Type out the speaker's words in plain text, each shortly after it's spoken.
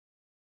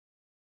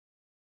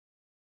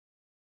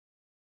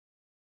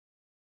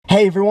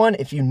Hey everyone,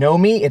 if you know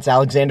me, it's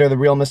Alexander the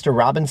Real Mr.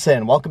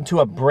 Robinson. Welcome to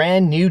a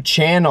brand new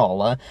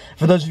channel.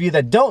 For those of you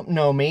that don't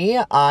know me,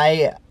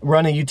 I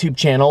run a YouTube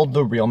channel,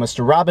 The Real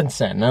Mr.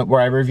 Robinson, where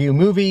I review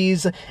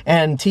movies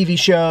and TV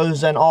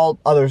shows and all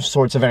other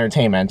sorts of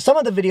entertainment. Some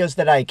of the videos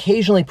that I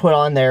occasionally put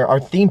on there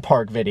are theme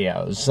park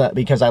videos,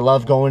 because I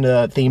love going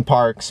to theme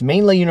parks,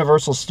 mainly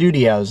Universal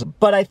Studios.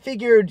 But I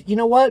figured, you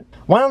know what?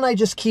 Why don't I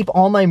just keep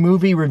all my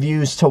movie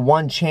reviews to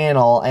one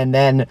channel and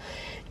then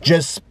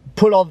just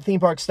put all the theme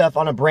park stuff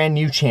on a brand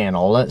new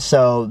channel.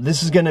 So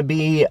this is going to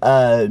be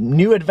a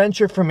new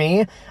adventure for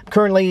me. I'm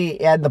currently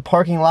at the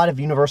parking lot of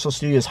Universal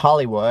Studios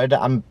Hollywood.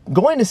 I'm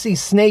going to see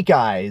Snake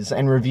Eyes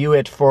and review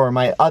it for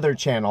my other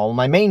channel,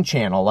 my main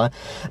channel,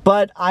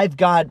 but I've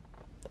got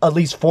at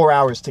least 4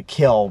 hours to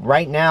kill.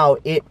 Right now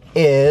it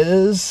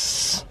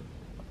is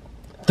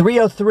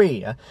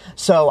 3:03,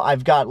 so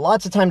I've got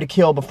lots of time to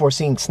kill before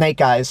seeing Snake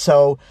Eyes.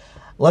 So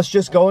let's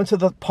just go into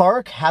the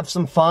park, have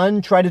some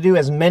fun, try to do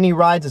as many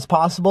rides as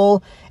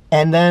possible,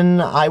 and then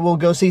I will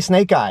go see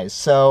Snake Eyes.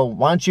 So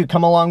why don't you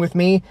come along with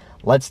me?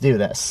 Let's do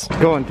this.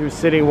 Going through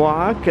City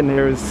Walk, and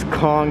there's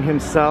Kong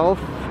himself.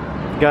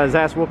 Got his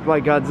ass whooped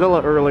by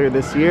Godzilla earlier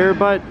this year,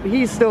 but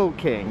he's still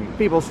king.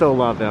 People still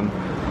love him.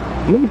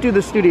 I'm gonna do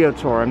the studio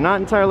tour. I'm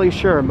not entirely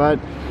sure, but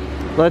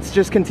let's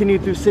just continue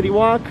through City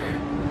Walk.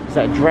 Is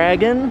that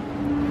dragon?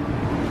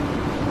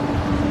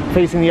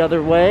 Facing the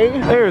other way.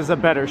 There's a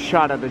better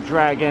shot of the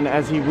dragon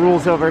as he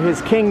rules over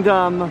his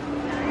kingdom.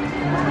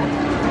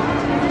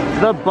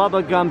 The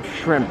Bubba Gump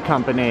Shrimp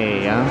Company.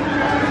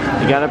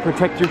 You gotta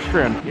protect your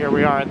shrimp. Here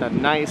we are at the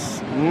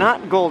nice,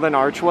 not golden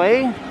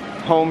archway,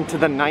 home to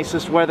the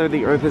nicest weather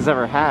the earth has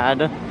ever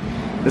had.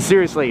 But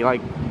seriously,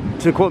 like,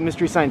 to quote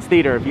Mystery Science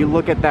Theater, if you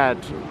look at that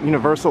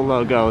Universal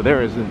logo,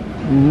 there is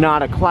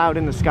not a cloud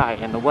in the sky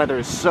and the weather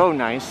is so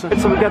nice.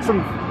 So we've got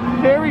some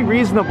very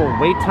reasonable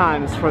wait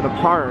times for the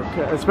park,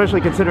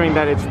 especially considering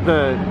that it's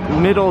the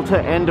middle to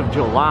end of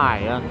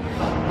July.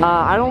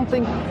 I don't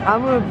think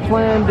I'm gonna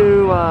plan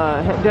to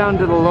head down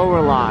to the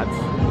lower lot.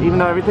 Even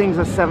though everything's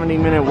a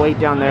 70-minute wait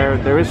down there,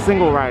 there is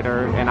single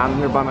rider and I'm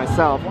here by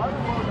myself.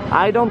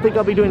 I don't think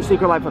I'll be doing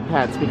Secret Life of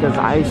Pets because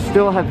I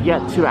still have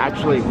yet to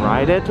actually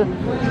ride it.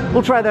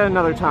 We'll try that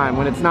another time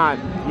when it's not,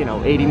 you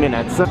know, 80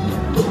 minutes.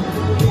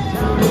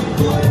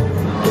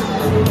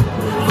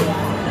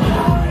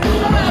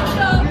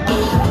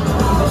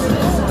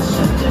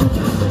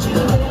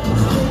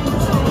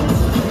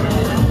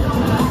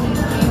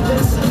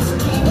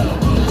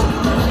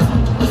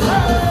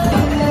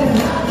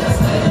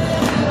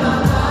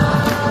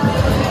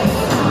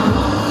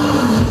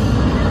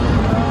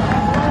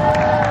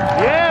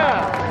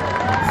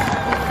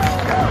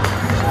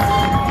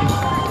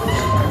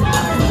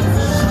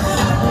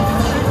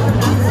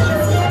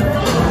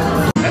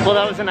 Well,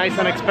 that was a nice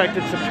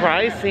unexpected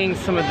surprise, seeing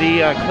some of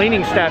the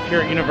cleaning staff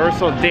here at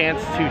Universal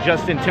dance to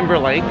Justin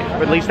Timberlake,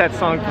 or at least that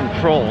song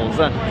from Trolls.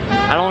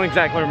 I don't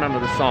exactly remember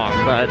the song,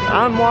 but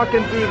I'm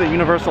walking through the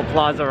Universal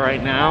Plaza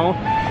right now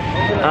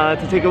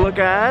to take a look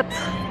at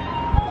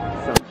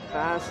some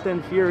Fast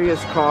and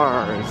Furious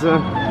cars.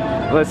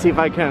 Let's see if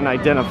I can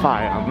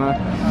identify them.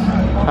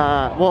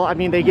 Well, I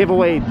mean, they gave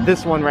away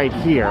this one right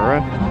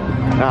here.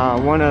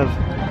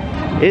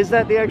 Is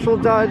that the actual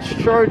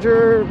Dodge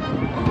Charger?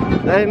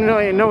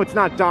 No, it's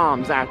not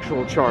Dom's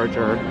actual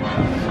Charger.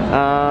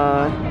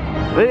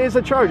 It is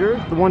a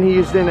Charger, the one he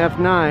used in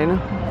F9.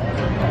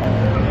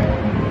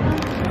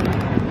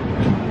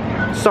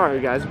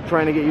 Sorry guys, I'm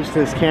trying to get used to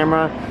this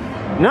camera.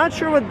 Not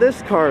sure what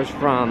this car is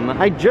from.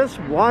 I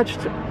just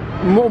watched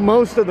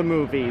most of the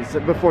movies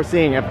before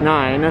seeing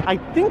F9. I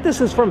think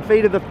this is from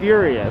Fate of the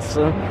Furious.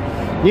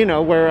 You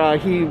know, where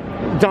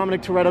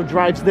Dominic Toretto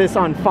drives this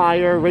on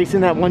fire,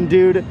 racing that one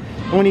dude.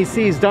 And when he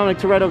sees Dominic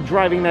Toretto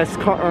driving this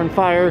car on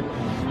fire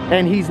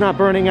and he's not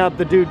burning up,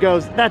 the dude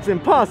goes, "That's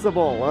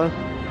impossible!"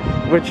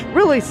 Which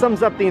really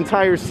sums up the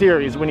entire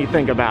series when you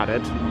think about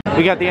it.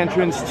 We got the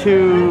entrance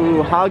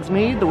to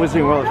Hogsmeade, the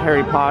Wizarding World of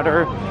Harry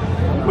Potter,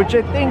 which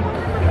I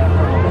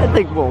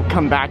think we'll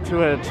come back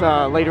to it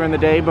later in the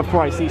day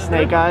before I see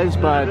Snake Eyes,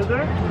 but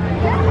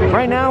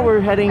right now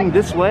we're heading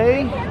this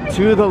way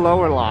to the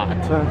lower lot.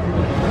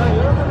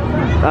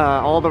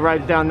 All the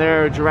rides down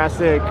there,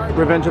 Jurassic,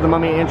 Revenge of the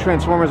Mummy, and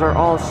Transformers are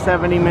all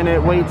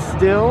 70-minute waits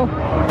still.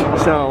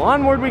 So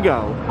onward we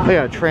go. We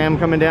got a tram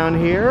coming down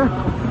here.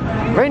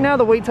 Right now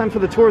the wait time for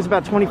the tour is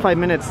about 25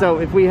 minutes, so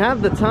if we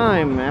have the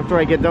time after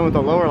I get done with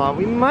the lower lot,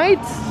 we might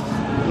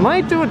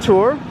do a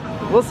tour.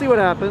 We'll see what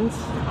happens.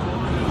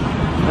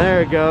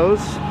 There it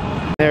goes.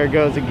 There it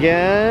goes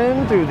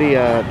again through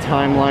the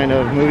timeline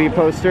of movie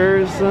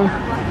posters.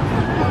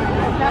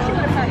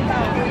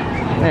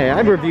 Hey,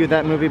 I've reviewed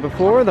that movie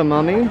before, The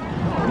Mummy. You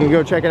can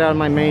go check it out on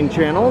my main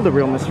channel, The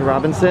Real Mr.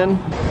 Robinson.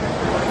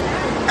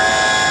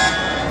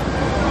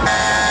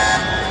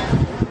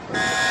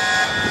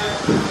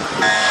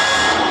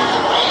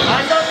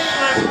 Eyes on me,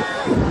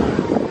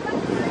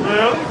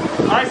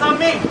 Blue. Eyes on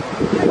me.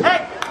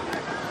 Hey!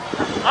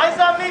 Eyes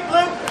on me,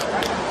 Blue.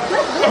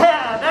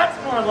 Yeah, that's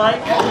more like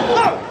it.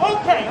 Oh,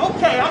 okay,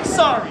 I'm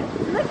sorry.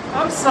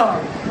 I'm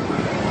sorry.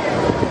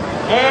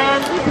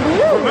 And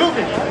we're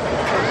moving.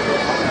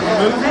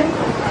 Moving.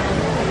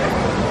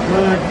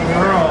 Good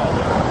girl.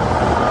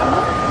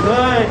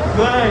 Good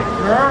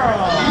girl.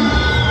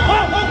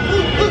 Whoa,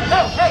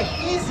 oh, hey,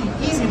 easy.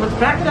 Let's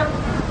back it up.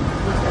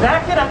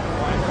 Back it up.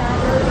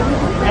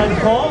 And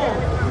hold.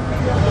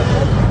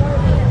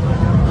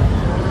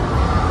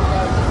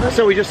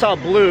 So we just saw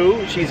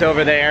Blue, she's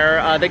over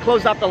there. They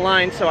closed off the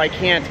line, so I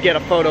can't get a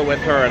photo with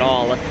her at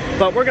all.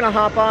 But we're gonna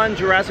hop on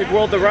Jurassic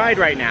World the ride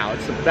right now.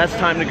 It's the best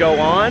time to go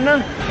on.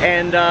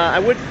 And I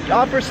would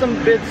offer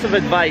some bits of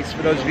advice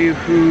for those of you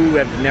who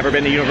have never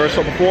been to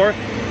Universal before.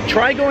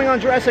 Try going on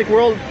Jurassic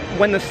World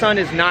when the sun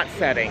is not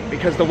setting,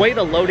 because the way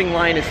the loading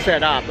line is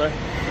set up,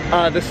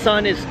 the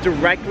sun is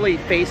directly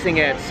facing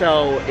it.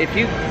 So if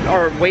you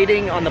are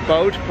waiting on the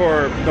boat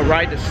for the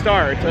ride to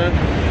start,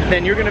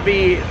 then you're gonna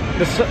be,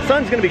 the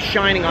sun's gonna be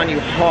shining on you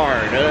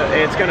hard.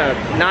 It's gonna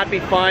not be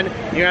fun.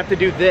 You have to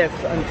do this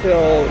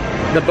until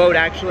the boat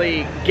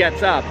actually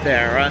gets up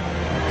there.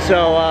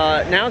 So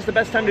now's the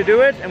best time to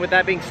do it, and with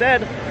that being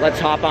said, let's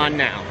hop on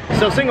now.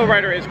 So single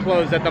rider is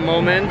closed at the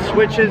moment,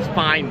 which is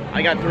fine.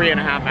 I got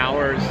 3.5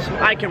 hours.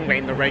 I can wait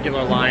in the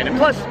regular line, and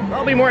plus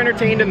I'll be more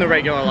entertained in the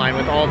regular line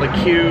with all the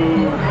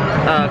queue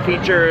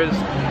features,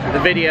 the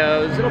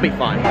videos. It'll be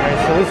fun. All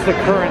right, so this is the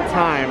current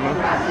time.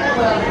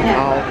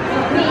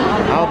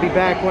 I'll be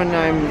back when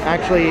I'm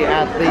actually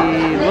at the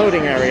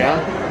loading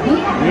area.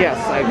 Yes,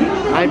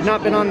 I've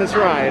not been on this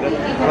ride,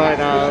 but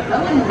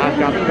I've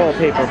got the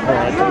wallpaper for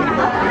it.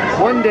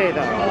 One day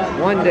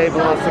though, one day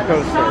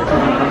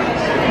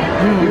Velocicoaster.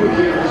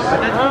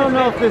 I don't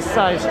know if this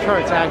size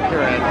chart's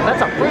accurate.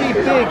 That's a pretty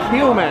big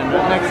human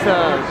next to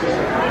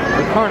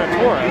the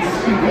Carnotaurus,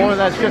 or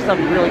that's just a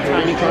really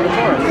tiny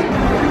Carnotaurus.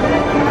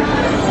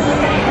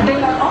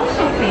 They are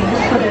also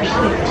famous for their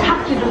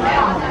spectacular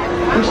power,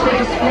 which they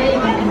display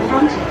when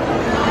confronted.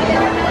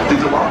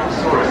 The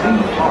Dilophosaurus in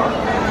the park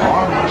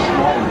are much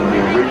smaller than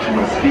the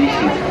original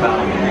species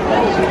found in the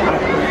fossil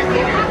record,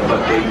 but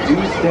they do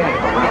stand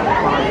around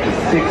 5 to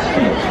 6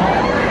 feet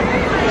tall.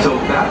 So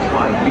that's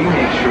why we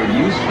make sure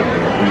you stay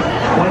at least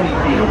 20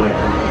 feet away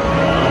from them.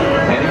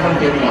 Anyone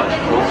getting much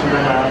closer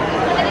than that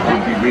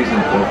would be reason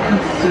for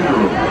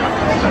considerable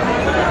concern.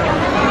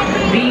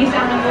 These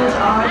animals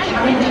are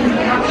challenging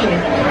to capture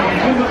and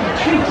difficult to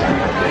treat,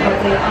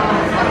 but they are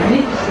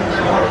magnificent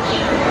to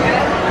watch.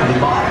 The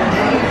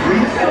modern-day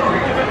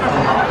prehistoric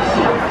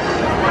Dilophosaurus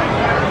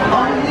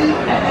on the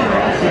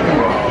Jurassic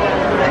World.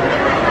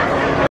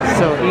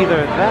 So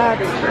either that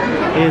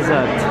is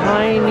a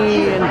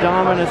tiny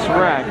Indominus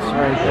Rex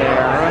right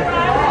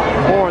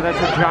there, or that's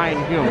a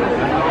giant human.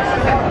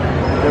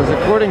 Because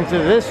according to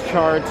this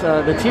chart,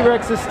 the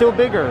T-Rex is still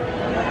bigger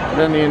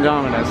than the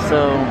Indominus,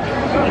 so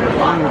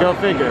go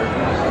figure.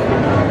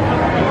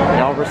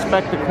 I'll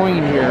respect the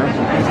queen here.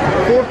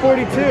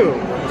 4:42,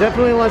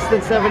 definitely less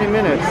than 70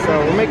 minutes, so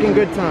we're making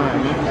good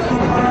time.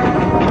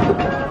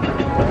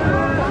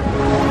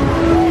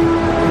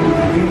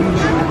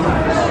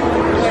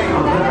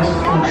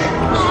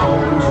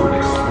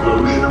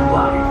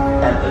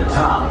 At the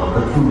top of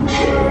the food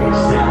chain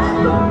stands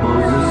the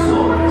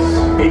Mosasaurus,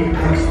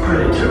 apex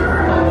predator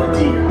of the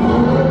deep.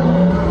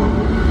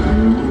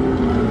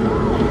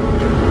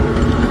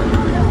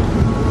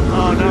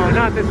 Oh no,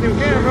 not this new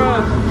camera!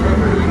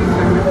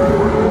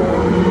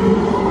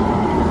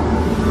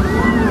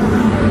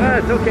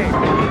 That's okay.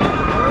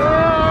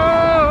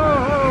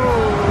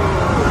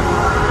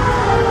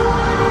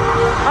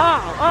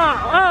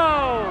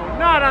 Oh!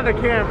 Not on the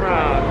camera!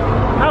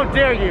 How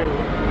dare you!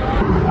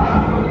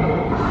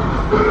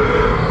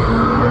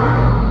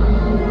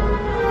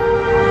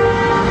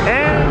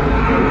 And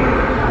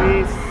we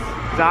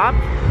stop.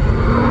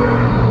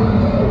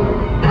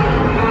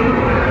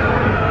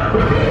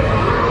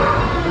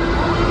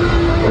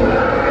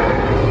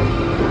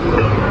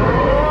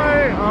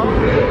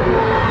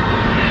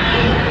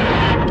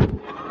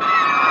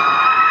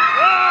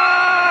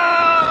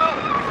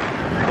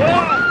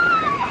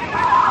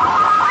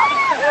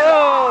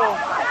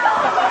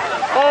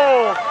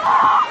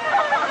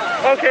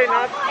 Okay,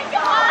 not.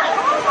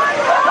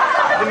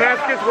 The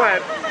mask is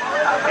wet,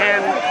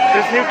 and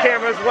this new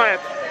camera's wet,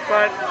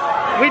 but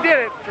we did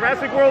it.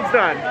 Jurassic World's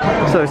done.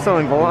 So they're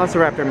selling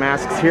Velociraptor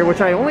masks here, which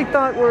I only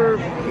thought were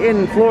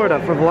in Florida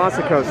for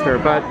Velocicoaster,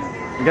 but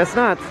I guess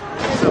not.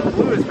 So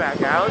Blue is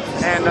back out,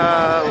 and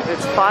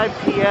it's 5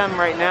 p.m.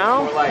 right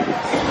now.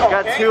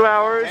 Got 2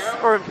 hours,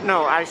 or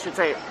no, I should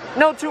say,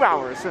 no, 2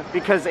 hours,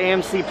 because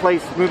AMC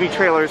plays movie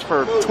trailers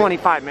for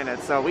 25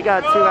 minutes, so we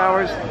got 2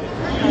 hours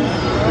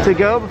to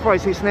go before I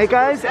see Snake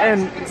Eyes,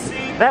 and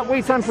that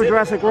wait time for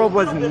Jurassic World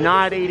was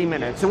not 80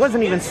 minutes. It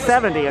wasn't even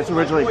 70 as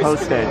originally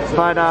posted,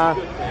 but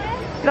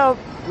you know,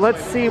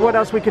 let's see what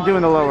else we could do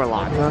in the lower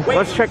lot.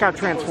 Let's check out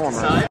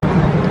Transformers.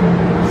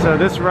 So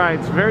this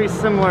ride's very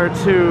similar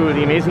to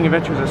The Amazing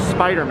Adventures of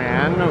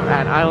Spider-Man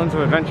at Islands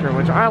of Adventure,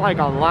 which I like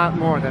a lot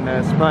more than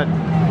this, but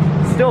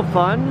still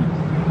fun.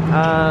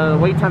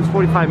 Wait time's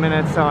 45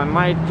 minutes, so I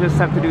might just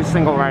have to do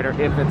single rider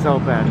if it's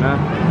open.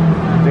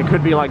 It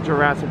could be like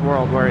Jurassic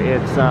World where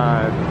it's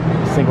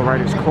single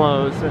riders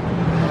closed.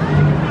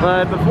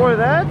 But before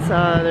that,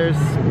 there's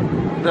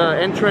the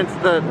entrance,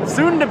 the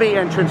soon-to-be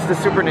entrance to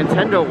Super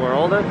Nintendo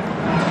World.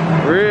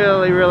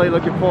 Really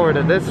looking forward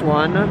to this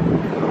one.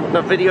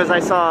 The videos I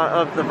saw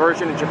of the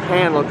version in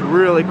Japan looked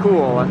really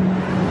cool,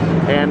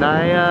 and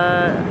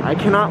I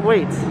cannot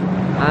wait.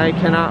 I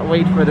cannot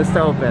wait for this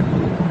to open.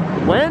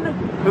 When?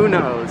 Who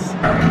knows?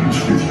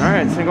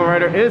 Alright, Single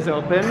Rider is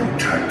open.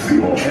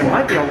 It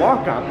might be a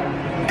walk-up.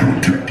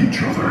 Protect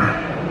each other.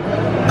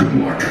 Good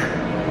luck.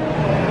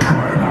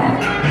 Try it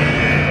out.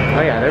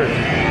 Oh yeah, there's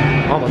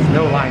almost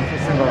no line for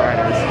Single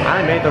Riders.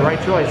 I made the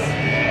right choice.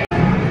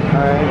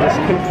 Alright, just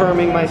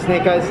confirming my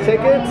Snake Eyes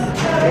tickets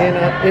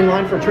and in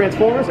line for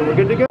Transformers, and we're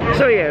good to go.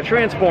 So yeah,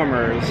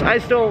 Transformers. I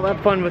still have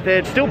fun with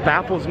it. It still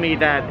baffles me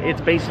that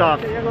it's based off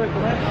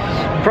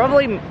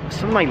probably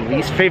some of my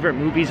least favorite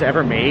movies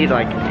ever made.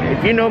 Like,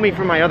 if you know me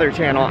from my other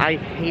channel, I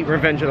hate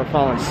Revenge of the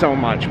Fallen so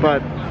much,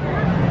 but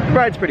the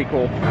ride's pretty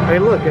cool. Hey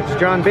look, it's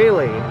John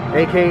Bailey,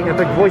 aka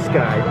Epic Voice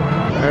Guy.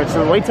 Alright,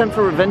 so the wait time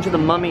for Revenge of the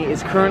Mummy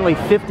is currently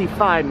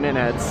 55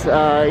 minutes.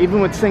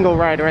 Even with Single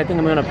Rider, I think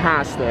I'm gonna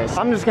pass this.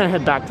 I'm just gonna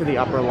head back to the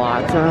upper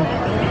lot.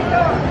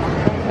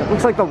 It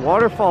looks like the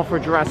waterfall for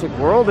Jurassic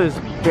World is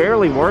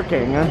barely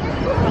working.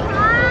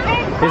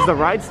 Is the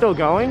ride still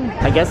going?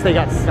 I guess they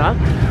got stuck.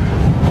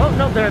 Oh,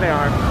 no, there they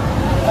are.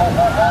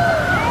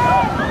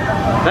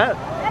 That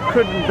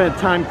couldn't have been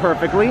timed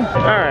perfectly.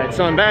 Alright,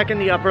 so I'm back in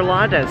the upper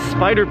lot as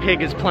Spider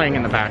Pig is playing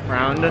in the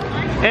background.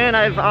 And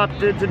I've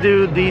opted to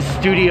do the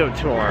studio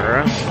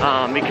tour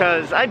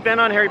because I've been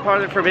on Harry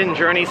Potter the Forbidden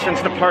Journey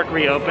since the park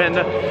reopened,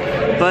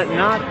 but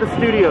not the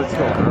studio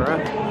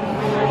tour.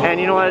 And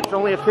you know what, it's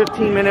only a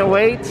 15-minute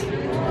wait.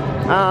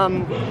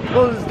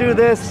 We'll just do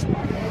this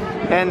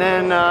and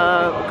then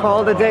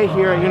call it a day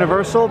here at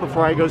Universal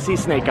before I go see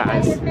Snake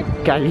Eyes.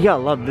 God, you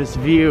gotta love this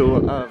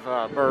view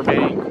of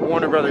Burbank,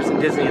 Warner Brothers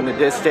and Disney in the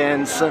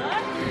distance.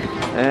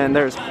 And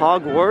there's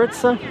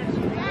Hogwarts,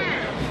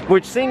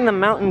 which seeing the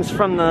mountains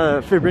from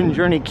the Forbidden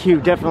Journey queue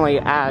definitely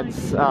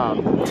adds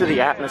to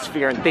the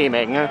atmosphere and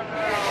theming.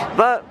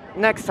 But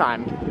next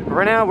time.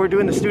 Right now we're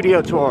doing the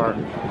studio tour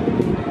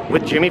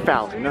with Jimmy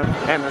Fallon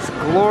and this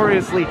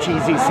gloriously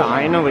cheesy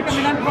sign, which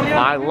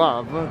I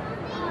love.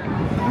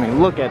 I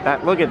mean, look at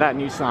that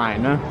new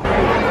sign.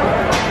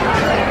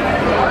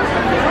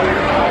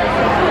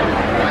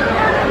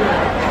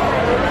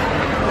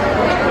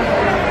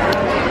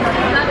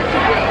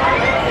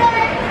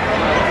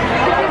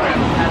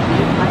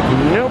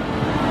 Nope,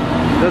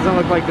 doesn't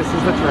look like this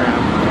is the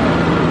tram.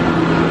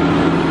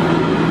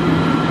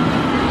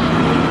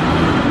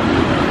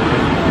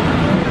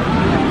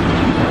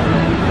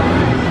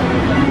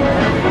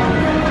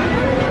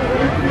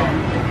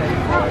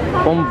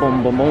 Boom,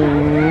 boom, boom, boom.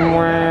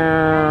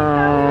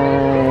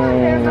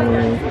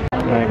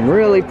 I'm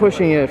really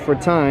pushing it for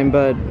time,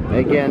 but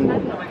again,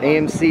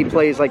 AMC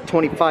plays like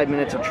 25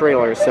 minutes of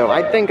trailers, so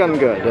I think I'm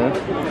good.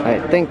 I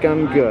think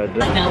I'm good.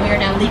 Now we are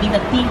now leaving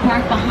the theme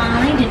park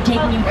behind and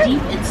taking you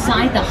deep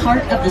inside the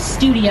heart of the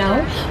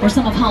studio, where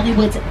some of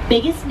Hollywood's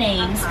biggest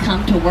names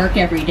come to work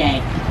every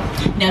day.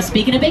 Now,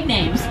 speaking of big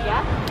names,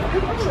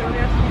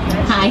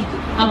 hi,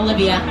 I'm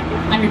Olivia.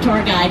 I'm your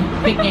tour guide,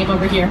 big name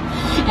over here.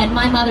 And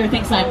my mother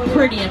thinks I'm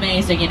pretty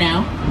amazing, you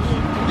know.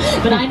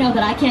 But I know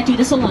that I can't do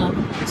this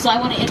alone. So I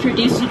want to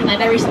introduce you to my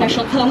very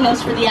special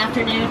co-host for the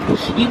afternoon.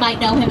 You might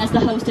know him as the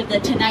host of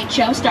The Tonight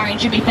Show starring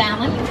Jimmy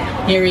Fallon.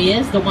 Here he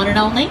is, the one and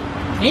only.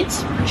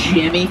 It's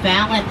Jimmy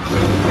Fallon.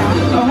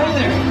 Oh, hey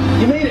there.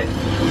 You made it.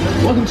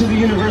 Welcome to the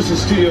Universal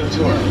Studio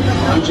Tour.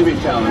 I'm Jimmy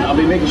Fallon. I'll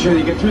be making sure that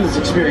you get through this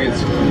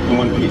experience in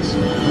one piece.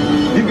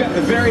 You've got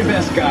the very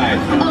best guide.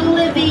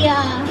 Olivia.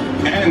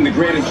 And the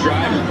greatest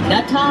driver.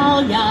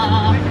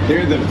 Natalia.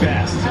 They're the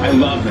best. I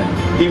love them.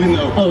 Even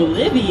though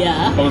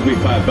Olivia owes me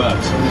 $5.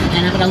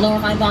 And I'm going to lower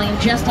my volume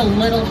just a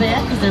little bit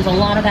because there's a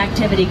lot of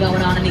activity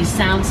going on in these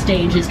sound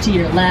stages to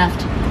your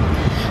left.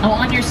 Oh,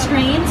 on your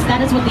screens,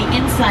 that is what the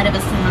inside of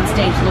a sound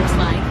stage looks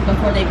like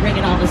before they bring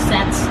in all the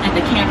sets and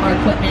the camera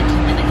equipment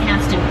and the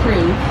cast and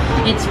crew.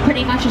 It's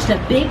pretty much just a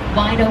big,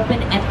 wide open,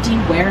 empty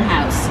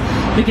warehouse.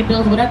 We can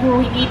build whatever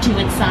we need to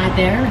inside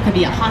there. It could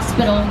be a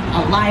hospital,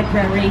 a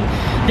library.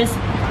 This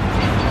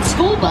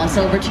school bus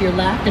over to your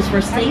left is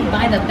for Saved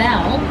by the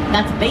Bell.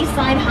 That's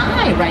Bayside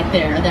High right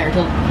there. They're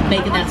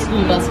making that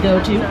school bus go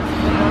to.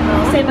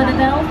 Saved by the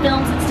Bell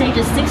films at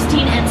stages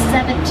 16 and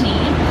 17.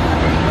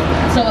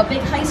 So a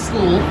big high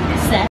school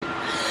set.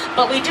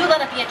 But we do let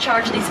them be in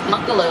charge of these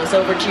bungalows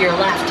over to your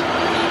left.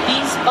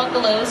 These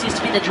bungalows used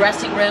to be the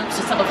dressing rooms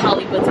to some of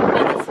Hollywood's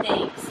biggest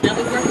names. Now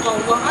we work with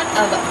a lot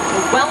of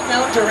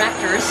well-known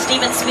directors.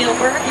 Steven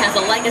Spielberg has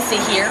a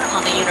legacy here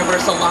on the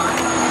Universal lot.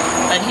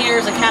 But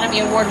here's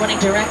Academy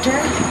Award-winning director,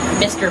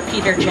 Mr.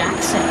 Peter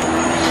Jackson.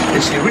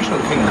 It's the original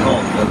King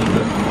Kong that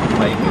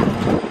made me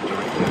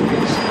director.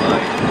 I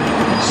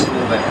saw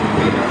that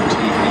movie on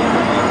TV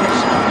when I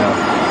was about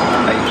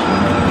 8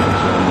 and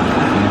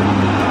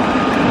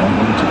I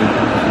wanted to do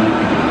that.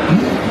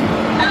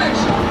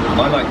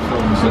 I like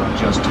films that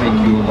just take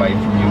you away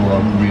from your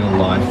real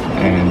life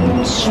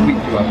and sweep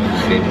you up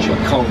into the edge.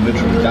 Kong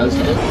literally does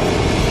that.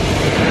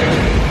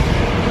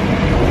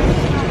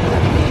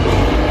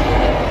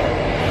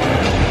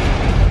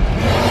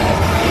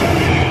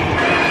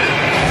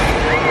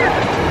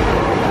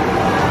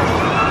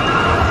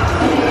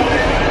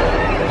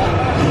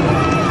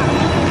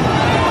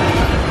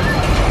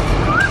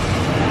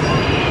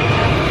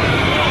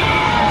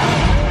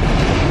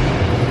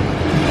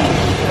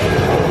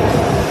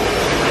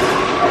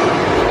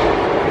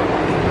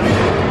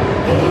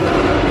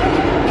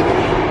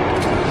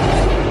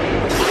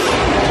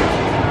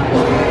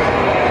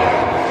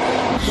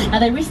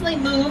 They recently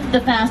moved the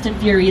Fast and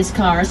Furious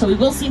cars, so we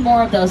will see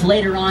more of those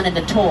later on in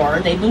the tour.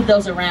 They moved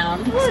those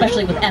around,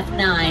 especially with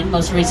F9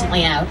 most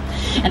recently out.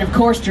 And of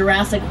course,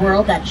 Jurassic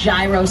World, that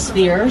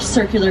gyrosphere,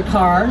 circular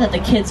car that the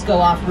kids go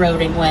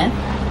off-roading with.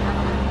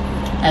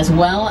 As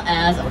well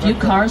as a few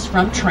cars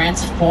from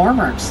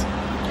Transformers.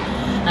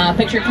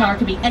 Picture car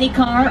could be any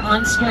car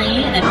on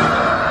screen. And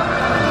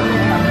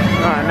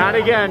not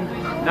again.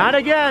 Not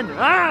again.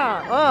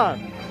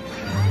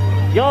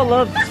 Y'all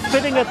love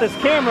spitting at this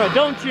camera,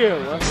 don't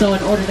you? So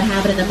in order to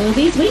have it in the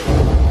movies, we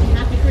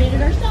have to create it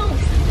ourselves.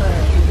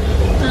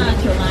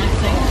 It's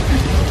relaxing.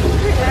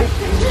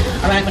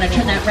 All right, I'm going to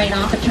turn that rain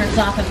off. It turns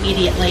off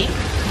immediately.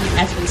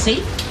 As you can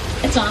see,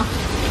 it's off.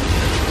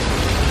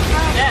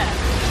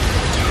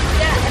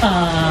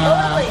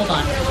 Hold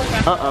on.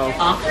 Uh-oh.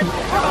 Off.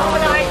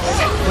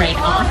 Rain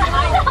off.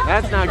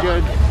 That's not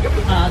good.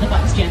 The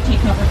button's jammed. Take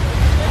cover.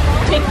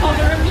 Take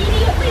cover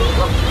immediately.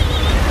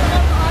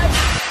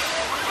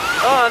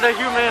 Oh, the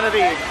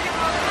humanity.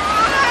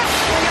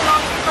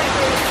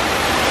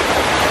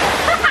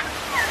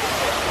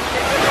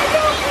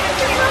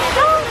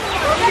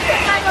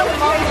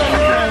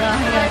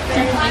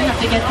 Definitely have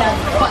to get that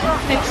button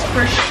fixed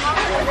for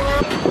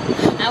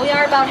sure. Now we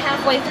are about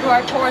halfway through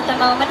our tour at the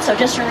moment, so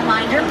just a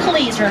reminder,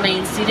 please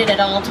remain seated at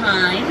all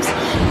times.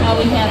 Now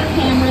we have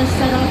cameras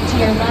set up to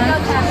your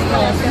left, as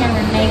well as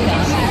camera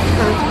makeup.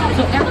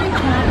 So every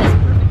prop is perfect.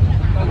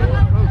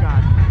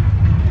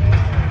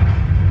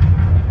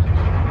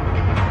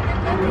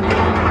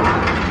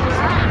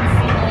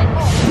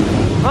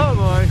 Oh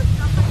boy.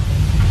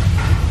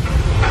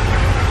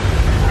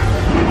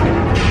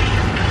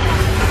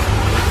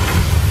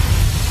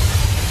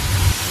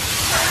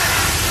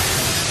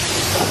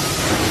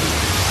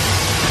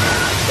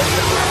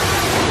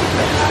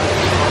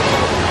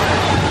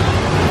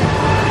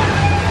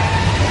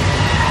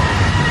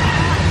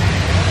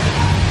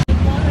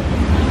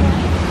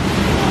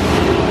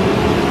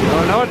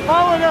 Oh no, it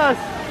followed us!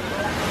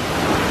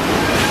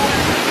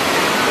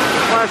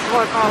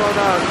 What followed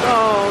us?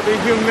 Oh, the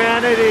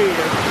humanity!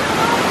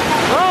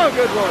 Oh,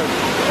 good Lord!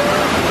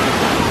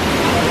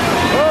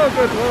 Oh,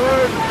 good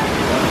Lord!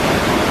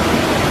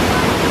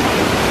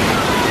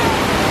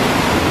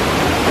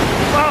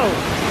 Oh!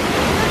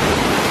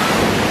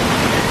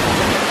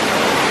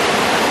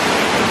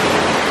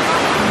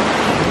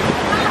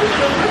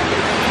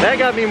 That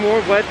got me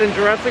more wet than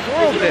Jurassic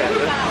World did.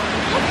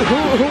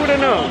 Who would have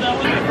known?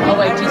 Oh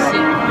wait, do you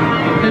see?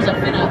 There's a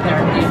fin out there.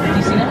 Do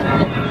you see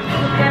that?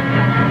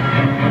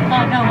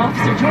 Oh no,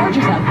 Officer George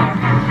is out there.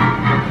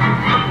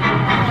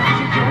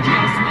 Officer George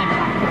has swim.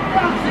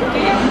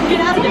 Get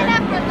out of there.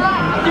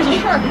 There's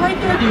a shark right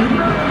there, dude.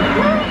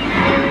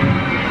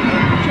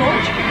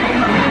 George?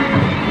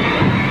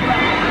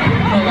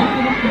 Hold on.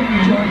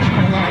 George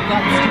had a lot of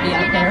guts to be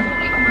out there.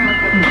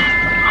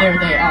 There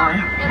they are.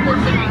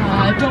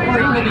 Don't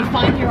worry, we'll be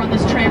fine here on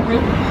this tram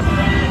route.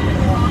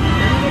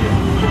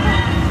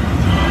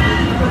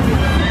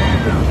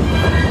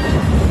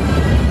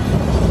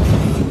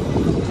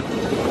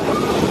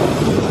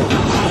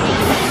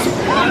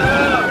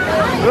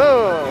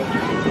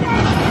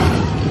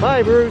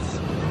 Hi, Bruce.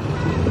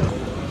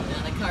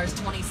 Now the cars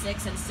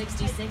 26 and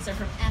 66 are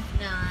from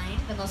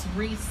F9, the most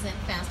recent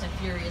Fast and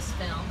Furious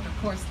film. And of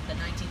course, the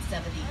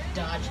 1970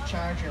 Dodge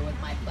Charger with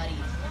my buddy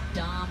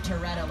Dom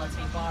Toretto lets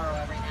me borrow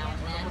every now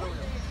and then.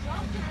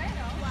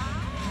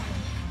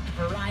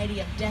 A variety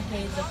of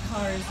decades of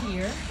cars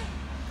here.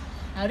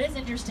 Now it is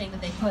interesting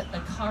that they put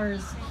the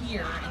cars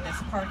here in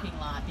this parking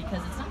lot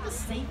because it's not the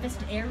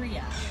safest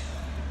area.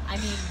 I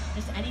mean,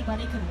 just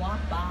anybody could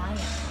walk by and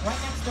right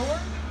next door,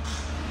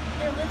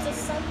 there lives a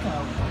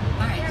psycho.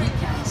 Alright, look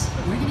guys,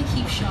 we're gonna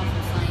keep sharp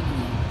and finding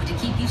you, but to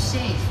keep you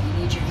safe,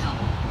 we need your help.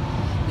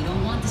 We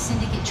don't want the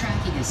syndicate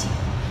tracking us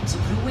here, so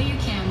put away your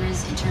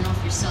cameras and turn off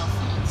your cell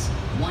phones.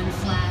 One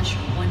flash or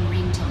one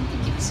ringtone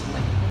can give us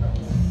away.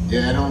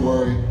 Yeah, don't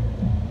worry.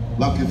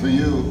 Lucky for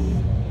you,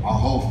 our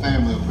whole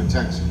family will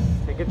protect you.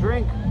 Take a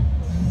drink.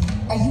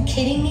 Are you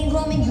kidding me,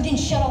 Roman? You didn't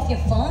shut off your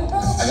phone, bro?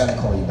 I gotta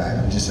call you back.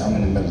 I'm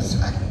in the middle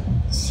of acting.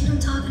 See what I'm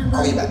talking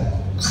about? Call you back.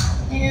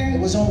 Man. It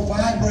was on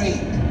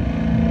vibrate.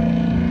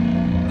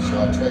 Sure,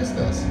 I traced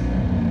us.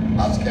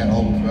 I just can't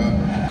hold them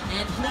forever.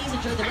 And please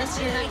enjoy the rest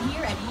of your night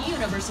here at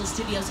Universal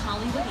Studios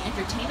Hollywood, the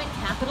entertainment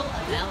capital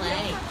of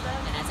LA.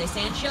 And as they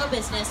say in show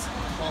business,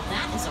 well,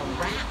 that is a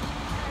wrap.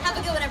 Have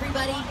a good one,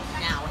 everybody.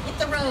 Now, hit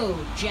the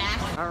road,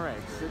 Jack.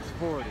 Alright,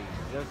 6:40.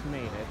 Just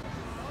made it.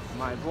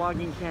 My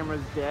vlogging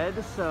camera's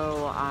dead,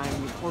 so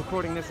I'm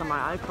recording this on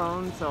my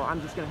iPhone, so I'm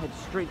just gonna head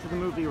straight to the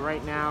movie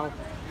right now,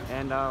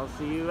 and I'll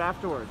see you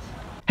afterwards.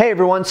 Hey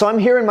everyone, so I'm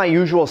here in my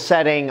usual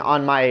setting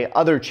on my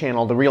other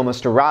channel, The Real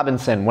Mr.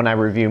 Robinson, when I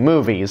review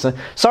movies.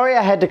 Sorry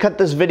I had to cut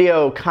this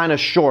video kind of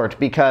short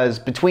because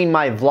between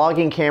my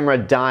vlogging camera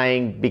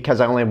dying because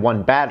I only have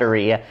one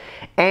battery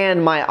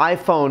and my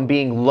iPhone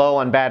being low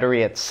on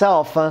battery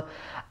itself,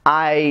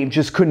 I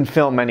just couldn't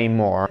film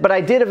anymore. But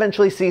I did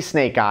eventually see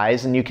Snake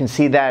Eyes, and you can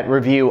see that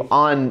review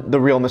on the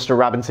Real Mr.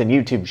 Robinson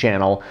YouTube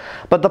channel.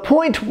 But the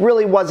point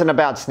really wasn't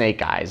about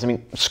Snake Eyes. I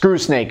mean, screw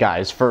Snake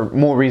Eyes for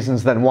more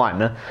reasons than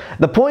one.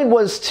 The point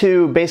was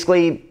to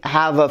basically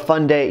have a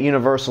fun day at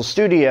Universal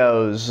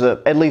Studios,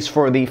 at least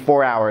for the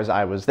 4 hours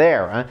I was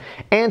there,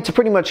 and to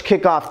pretty much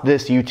kick off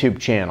this YouTube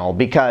channel,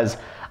 because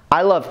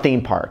I love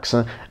theme parks.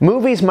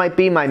 Movies might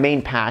be my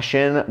main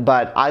passion,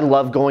 but I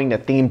love going to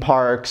theme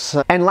parks.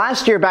 And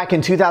last year, back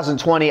in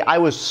 2020, I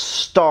was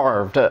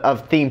starved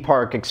of theme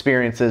park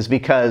experiences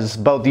because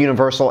both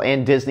Universal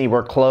and Disney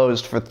were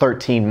closed for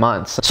 13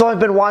 months. So I've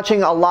been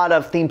watching a lot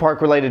of theme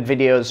park related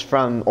videos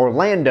from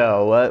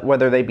Orlando,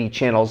 whether they be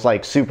channels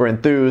like Super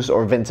Enthused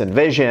or Vincent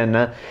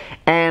Vision,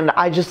 and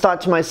I just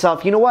thought to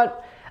myself, you know what?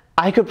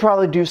 I could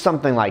probably do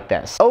something like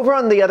this. Over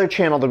on the other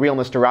channel, The Real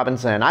Mr.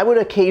 Robinson, I would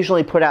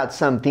occasionally put out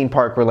some theme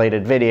park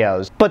related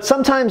videos, but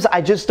sometimes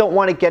I just don't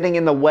want it getting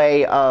in the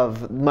way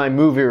of my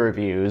movie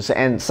reviews,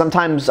 and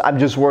sometimes I'm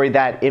just worried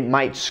that it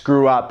might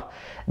screw up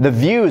the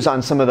views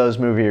on some of those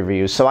movie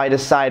reviews. So I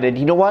decided,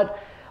 you know what?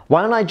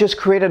 Why don't I just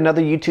create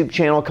another YouTube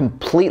channel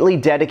completely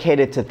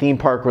dedicated to theme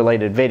park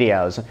related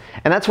videos?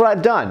 And that's what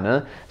I've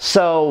done.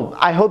 So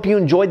I hope you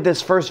enjoyed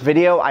this first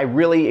video. I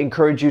really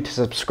encourage you to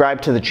subscribe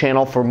to the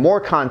channel for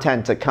more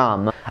content to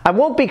come. I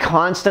won't be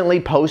constantly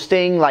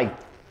posting like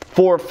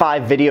 4 or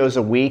 5 videos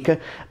a week,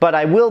 but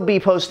I will be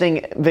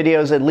posting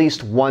videos at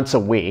least once a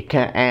week.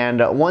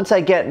 And once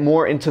I get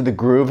more into the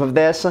groove of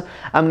this,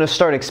 I'm going to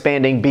start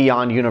expanding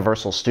beyond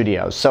Universal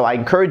Studios. So I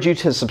encourage you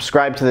to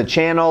subscribe to the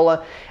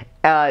channel.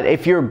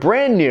 If you're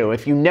brand new,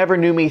 if you never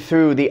knew me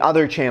through the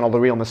other channel,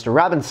 The Real Mr.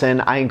 Robinson,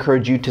 I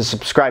encourage you to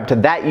subscribe to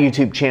that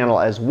YouTube channel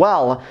as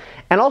well.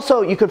 And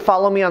also, you could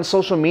follow me on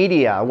social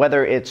media,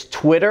 whether it's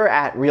Twitter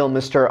at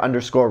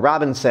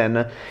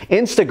realmr_Robinson,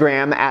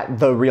 Instagram at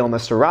The Real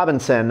Mr.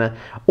 Robinson,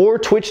 or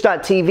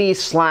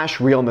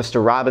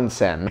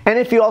twitch.tv/RealMrRobinson. And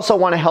if you also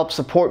want to help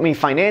support me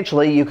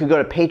financially, you could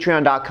go to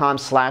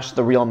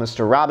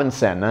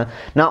patreon.com/TheRealMrRobinson.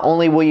 Not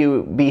only will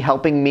you be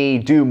helping me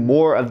do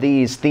more of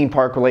these theme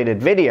park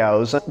related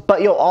videos,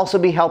 but you'll also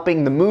be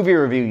helping the movie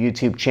review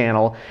YouTube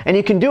channel, and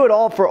you can do it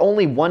all for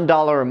only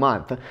 $1 a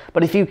month.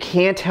 But if you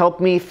can't help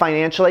me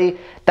financially,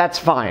 that's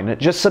fine.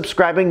 Just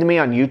subscribing to me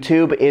on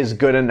YouTube is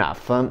good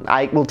enough.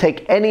 I will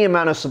take any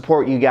amount of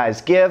support you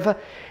guys give,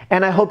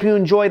 and I hope you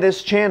enjoy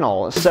this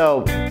channel.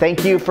 So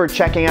thank you for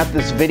checking out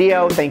this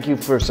video, thank you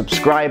for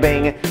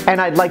subscribing, and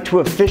I'd like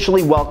to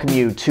officially welcome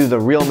you to The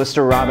Real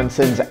Mr.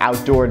 Robinson's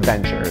Outdoor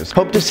Adventures.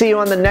 Hope to see you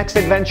on the next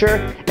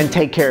adventure, and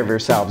take care of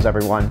yourselves,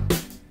 everyone.